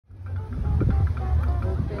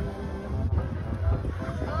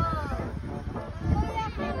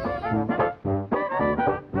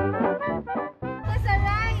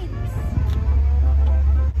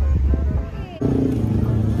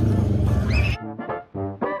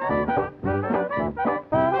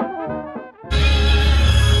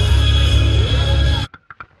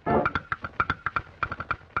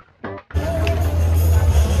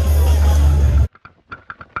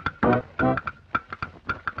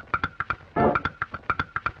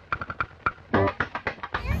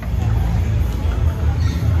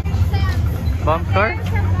Bump car?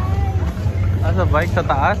 Ah, sa bike sa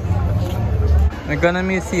taas? I'm gonna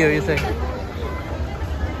miss you, you say.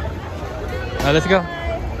 Let's go.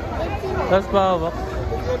 Let's go.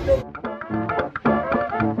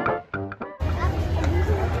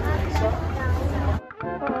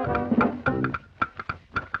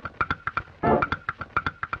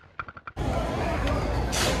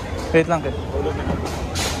 Wait lang, kid.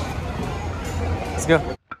 Let's go.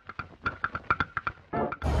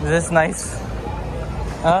 This is nice.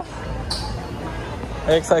 Huh?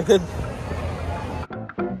 Are you excited?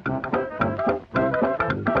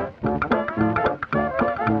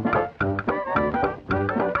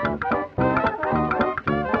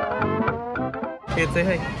 Kid, say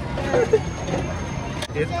hi.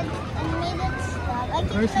 Kid?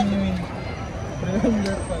 Where's Mimi?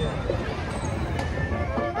 Remember pa yan.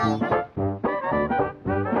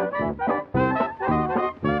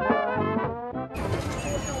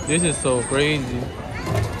 This is so crazy.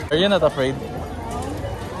 Are you not afraid?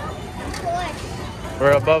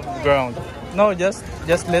 We're above ground. No, just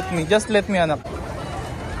let me anak.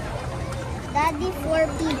 Daddy,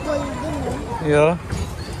 4 people din. Yeah.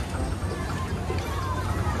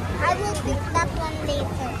 I will pick that one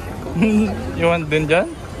later. You want din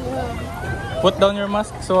dyan? Yeah. Put down your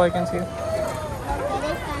mask so I can see.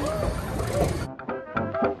 Okay,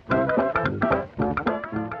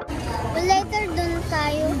 well, later dun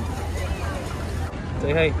tayo.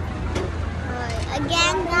 Say hi.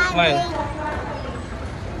 Again, Daddy. Smile.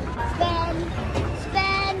 Spin.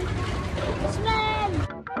 Spin. Spin.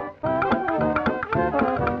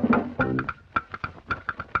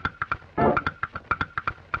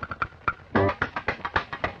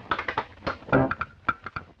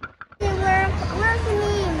 Where's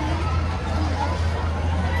me?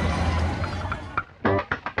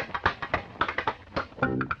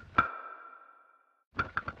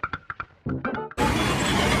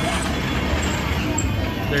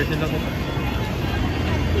 There's sila ko.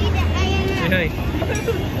 Ayun na. Say hi.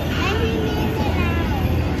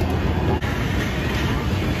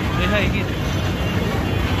 Say hi, kid.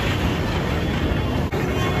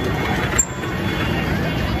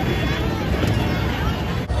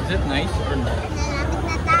 Is it nice or no? Nalapit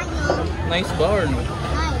na tayo. Nice ba or no?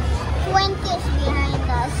 Nice. 20 is behind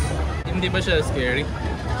us. Hindi ba siya scary?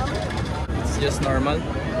 It's just normal.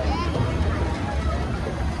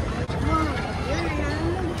 Yun,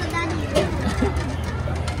 nanonood ko, Daddy.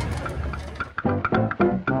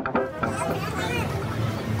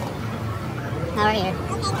 Now we're here.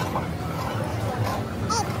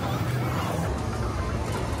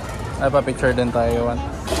 Ay, pa-picture din tayo, Juan.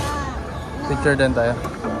 Picture din tayo.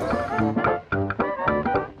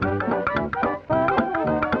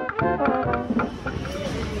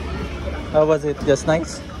 How was it? Just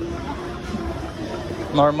nice?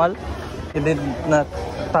 Normal? You did not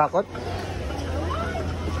takot?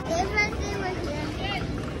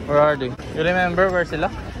 Where are they? You remember where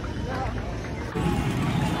sila?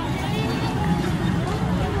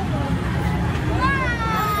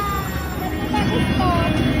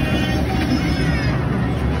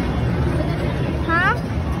 Huh?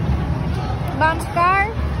 Bump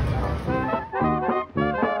car?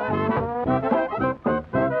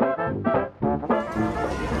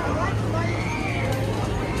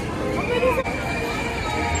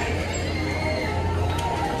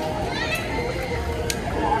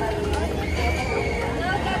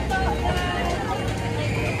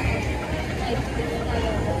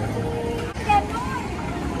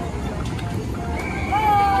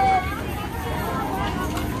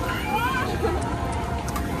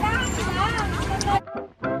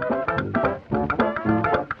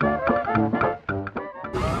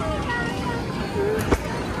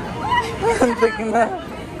 Antik na.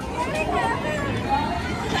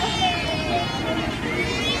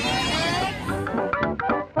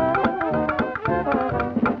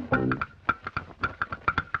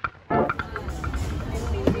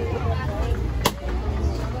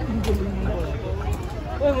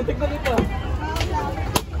 Uy, muntik na dito.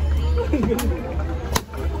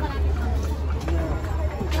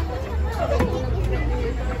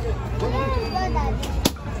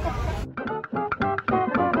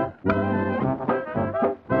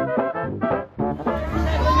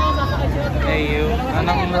 Hey you,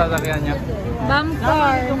 anong sasakyan niya? Bump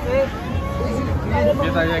car. Hindi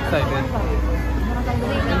tayo excited.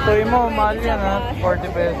 Hintuin mo, mahal yan ha,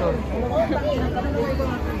 40 pesos.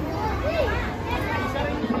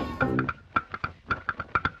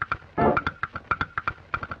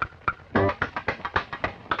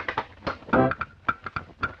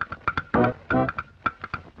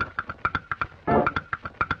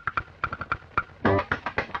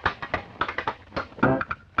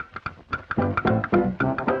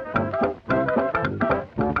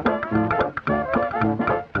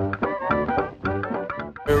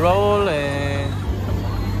 We're rolling.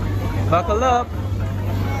 Buckle up.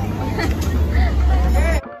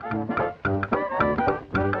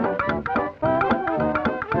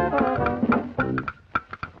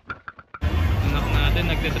 Anak natin,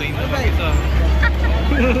 nagtitrain na mag-isa.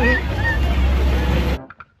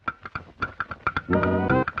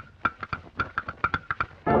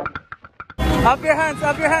 Up your hands,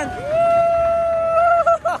 up your hands.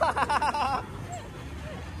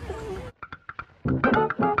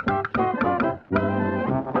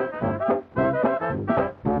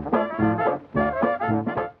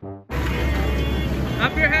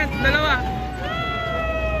 Up your hands, dalawa.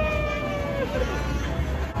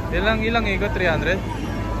 Ilang ikot? 300?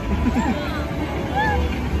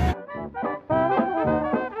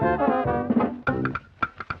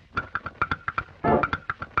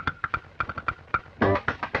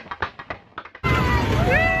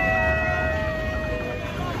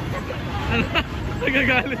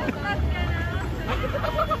 Nagagalit.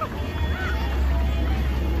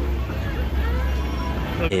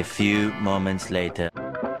 A few moments later.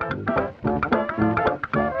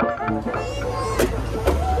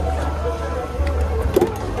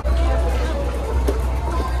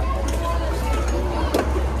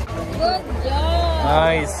 Good job.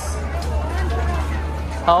 Nice.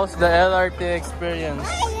 How's the LRT experience?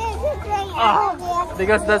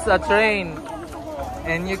 Because that's a train.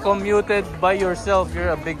 And you commuted by yourself. You're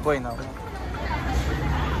a big boy now.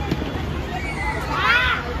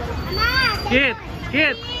 Hit!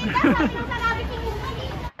 Hit!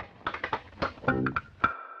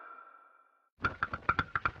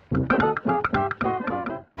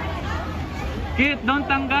 Hit! Don't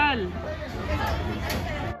tanggal!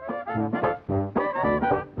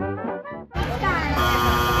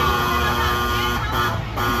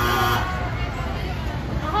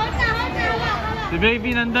 Si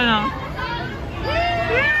baby nandun ah.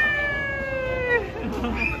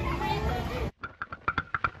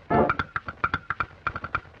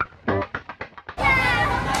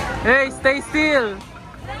 Hey, stay still.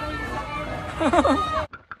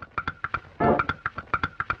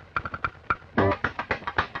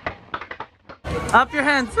 Up your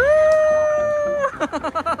hands.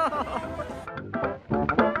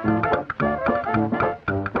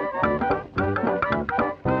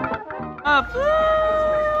 Up.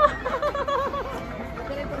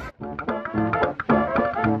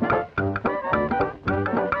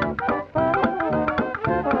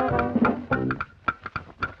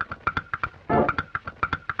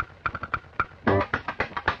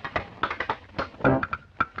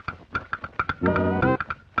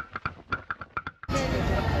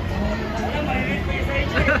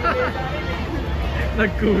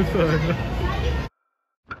 Nagkusa na.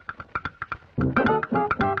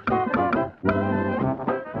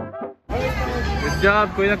 Good job,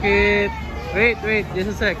 Kuya Kit. Wait, just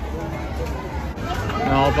a sec.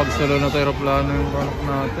 Nakakapagsalo na tayo aeroplano yung anak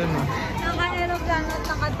natin. Naka-aeroplano at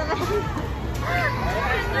nakatrain.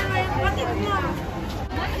 Bakit mo?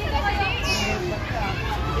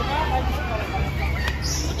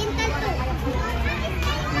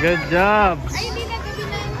 Good job. Ay, hindi na gabi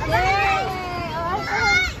na.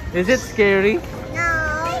 Is it scary? No.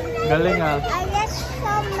 Galing ah. I just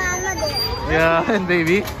saw Mama there. Yeah, and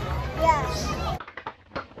baby. Yeah.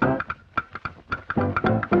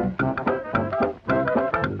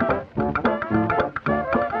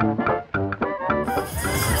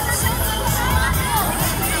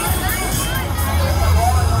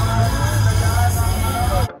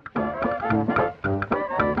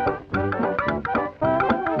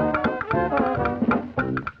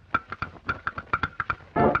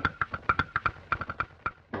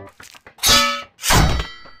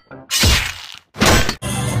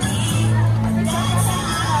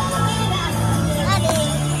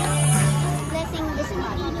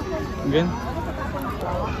 Again?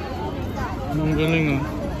 Ang galing oh.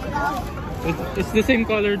 It's the same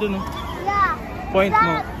color dun oh. Yeah. Point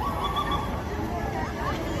mo.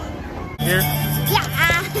 Here. Yeah.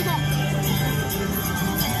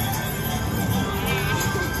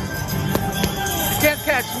 Can't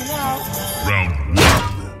catch me now. Round one,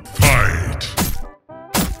 fight!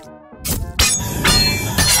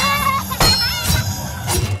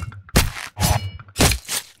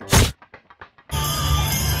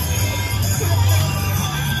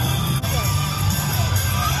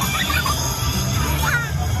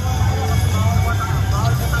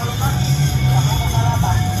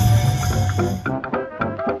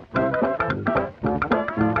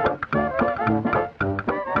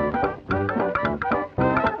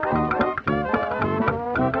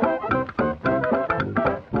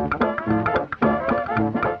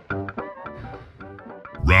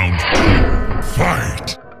 Round 2.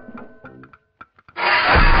 Fight!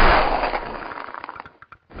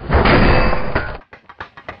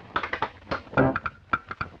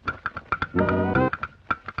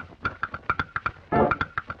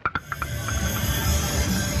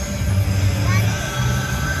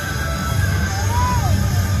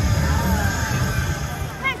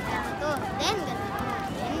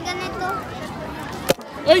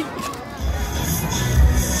 Ay!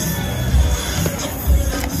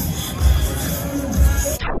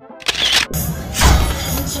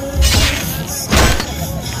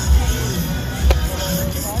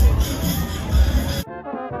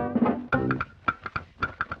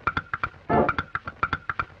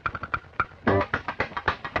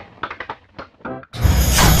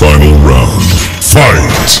 Final round.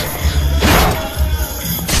 Fight!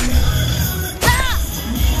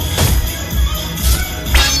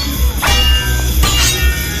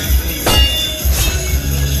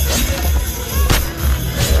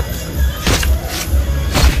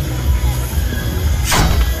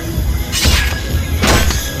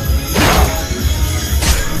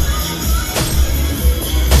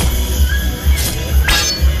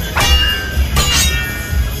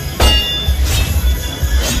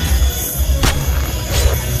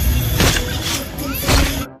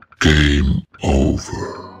 Game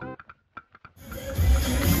over.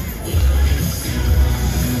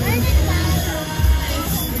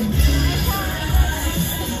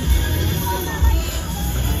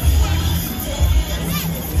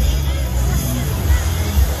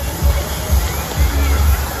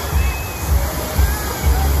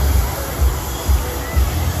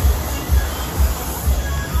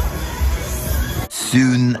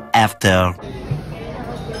 Soon after.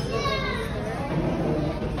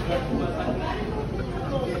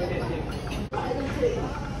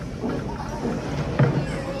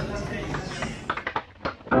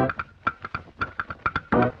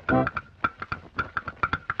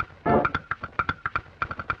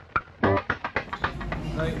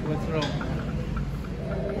 Ay, what's wrong?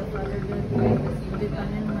 Father God, hindi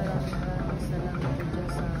namin maraming salamat po dyan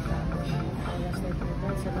sa oras na ito.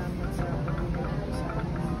 Salamat sa pag-ibig po sa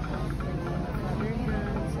amin. Father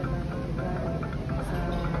God, salamat po God sa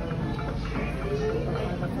Father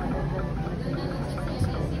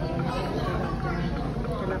God,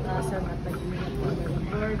 kalakasan at pag-ibig po ng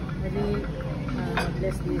Lord. Really,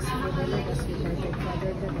 bless this Father Lord as we thank you,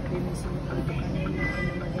 Father God, at linisin po ito kanina.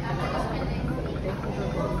 Thank you,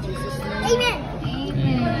 Lord, in Jesus' name.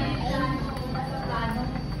 Amen.